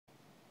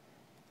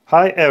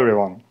Hi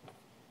everyone!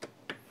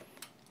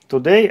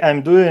 Today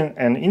I'm doing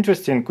an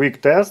interesting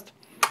quick test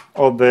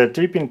of the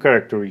tripping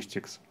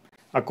characteristics.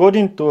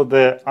 According to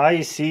the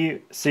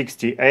IEC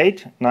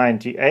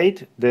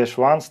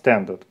 6898-1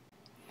 standard,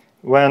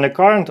 when a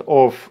current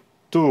of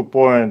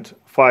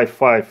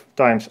 2.55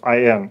 times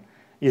IN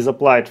is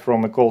applied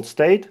from a cold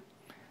state,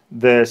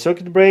 the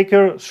circuit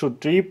breaker should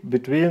trip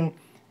between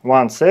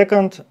 1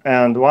 second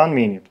and 1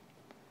 minute.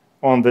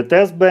 On the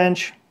test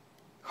bench,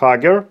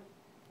 Hager,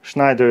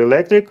 Schneider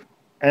Electric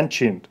and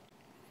Chint.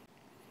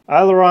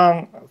 I'll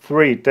run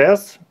 3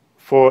 tests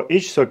for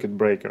each circuit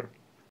breaker.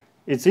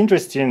 It's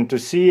interesting to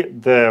see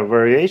the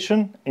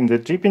variation in the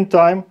tripping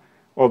time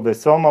of the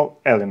thermal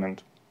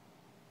element.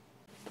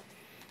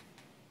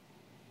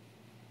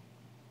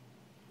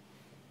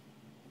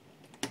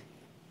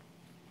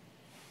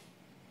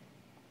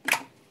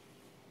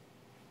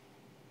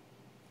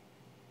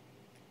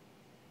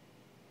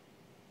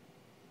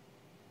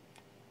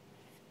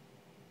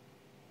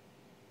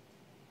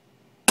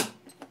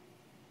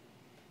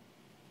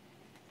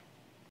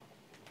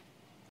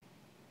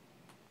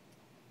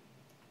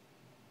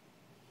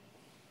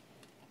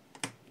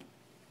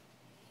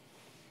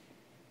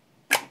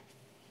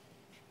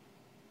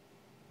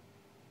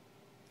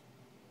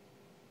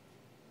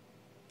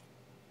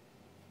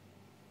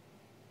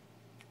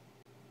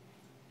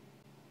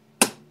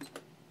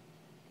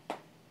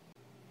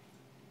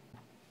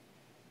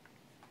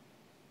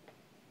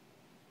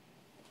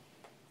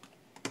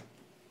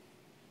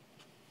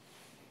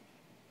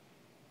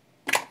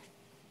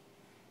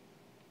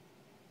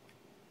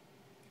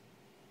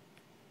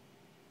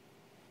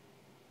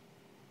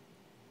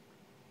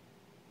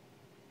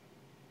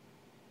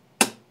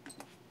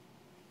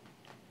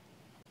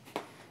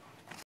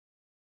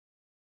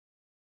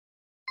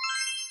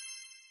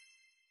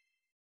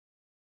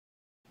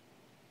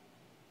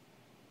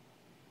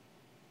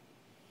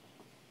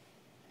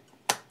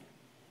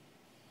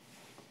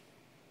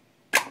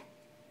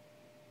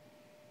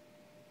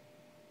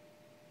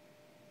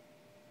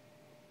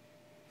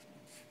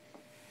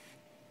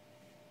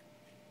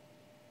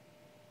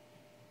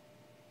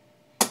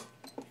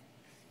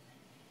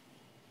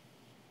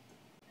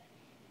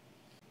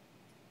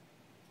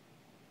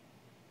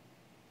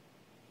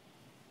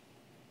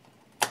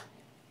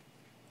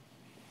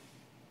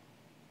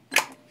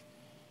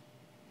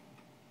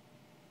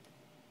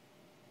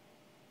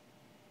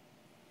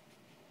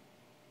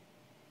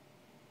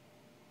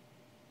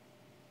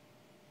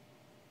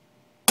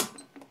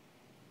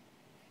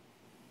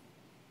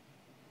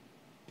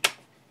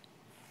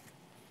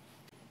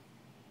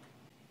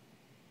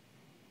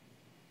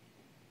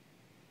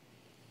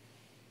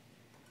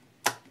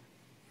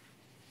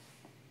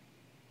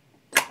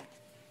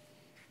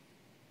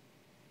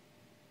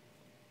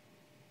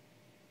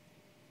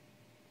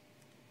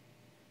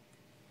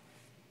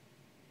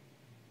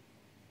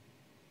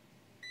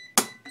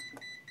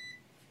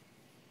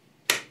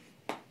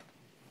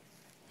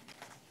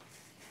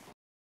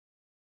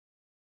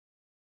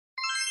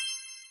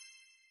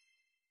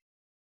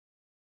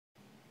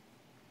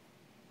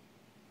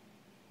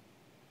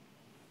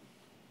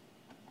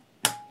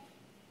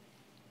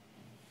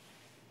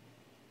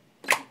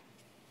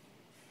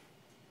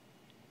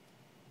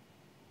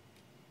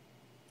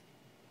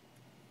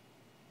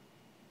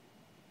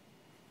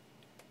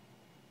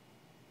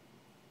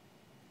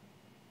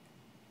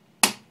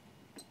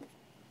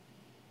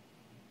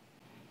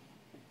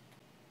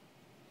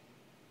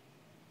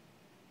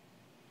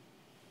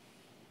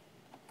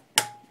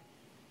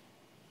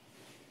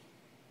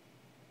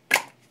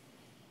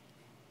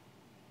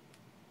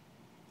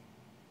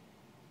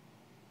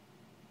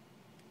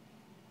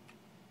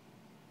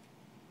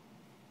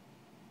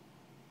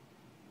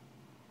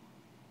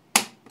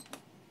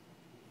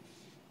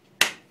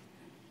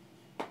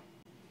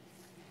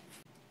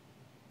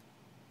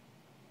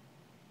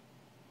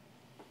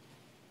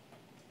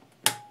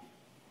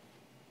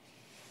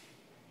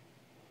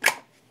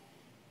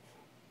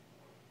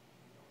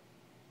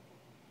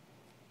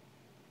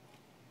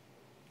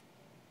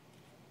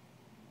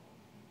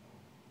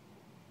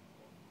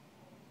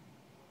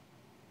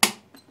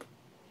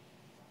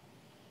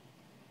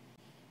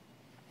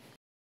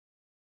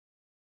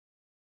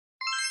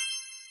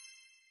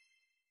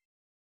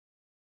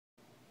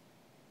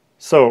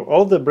 So,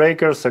 all the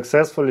breakers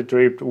successfully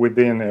tripped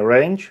within a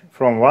range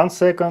from 1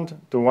 second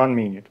to 1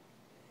 minute.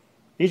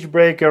 Each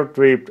breaker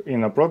tripped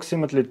in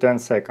approximately 10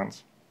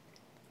 seconds.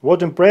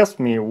 What impressed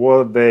me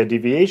was the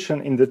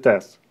deviation in the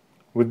test,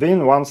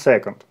 within 1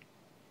 second.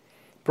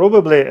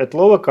 Probably at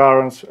lower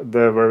currents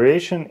the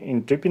variation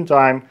in tripping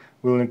time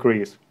will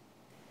increase.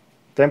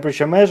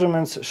 Temperature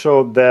measurements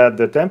showed that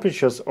the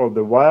temperatures of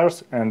the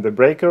wires and the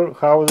breaker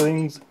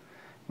housings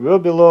were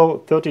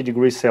below 30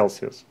 degrees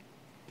Celsius.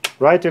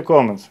 Write your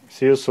comments.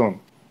 See you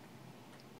soon.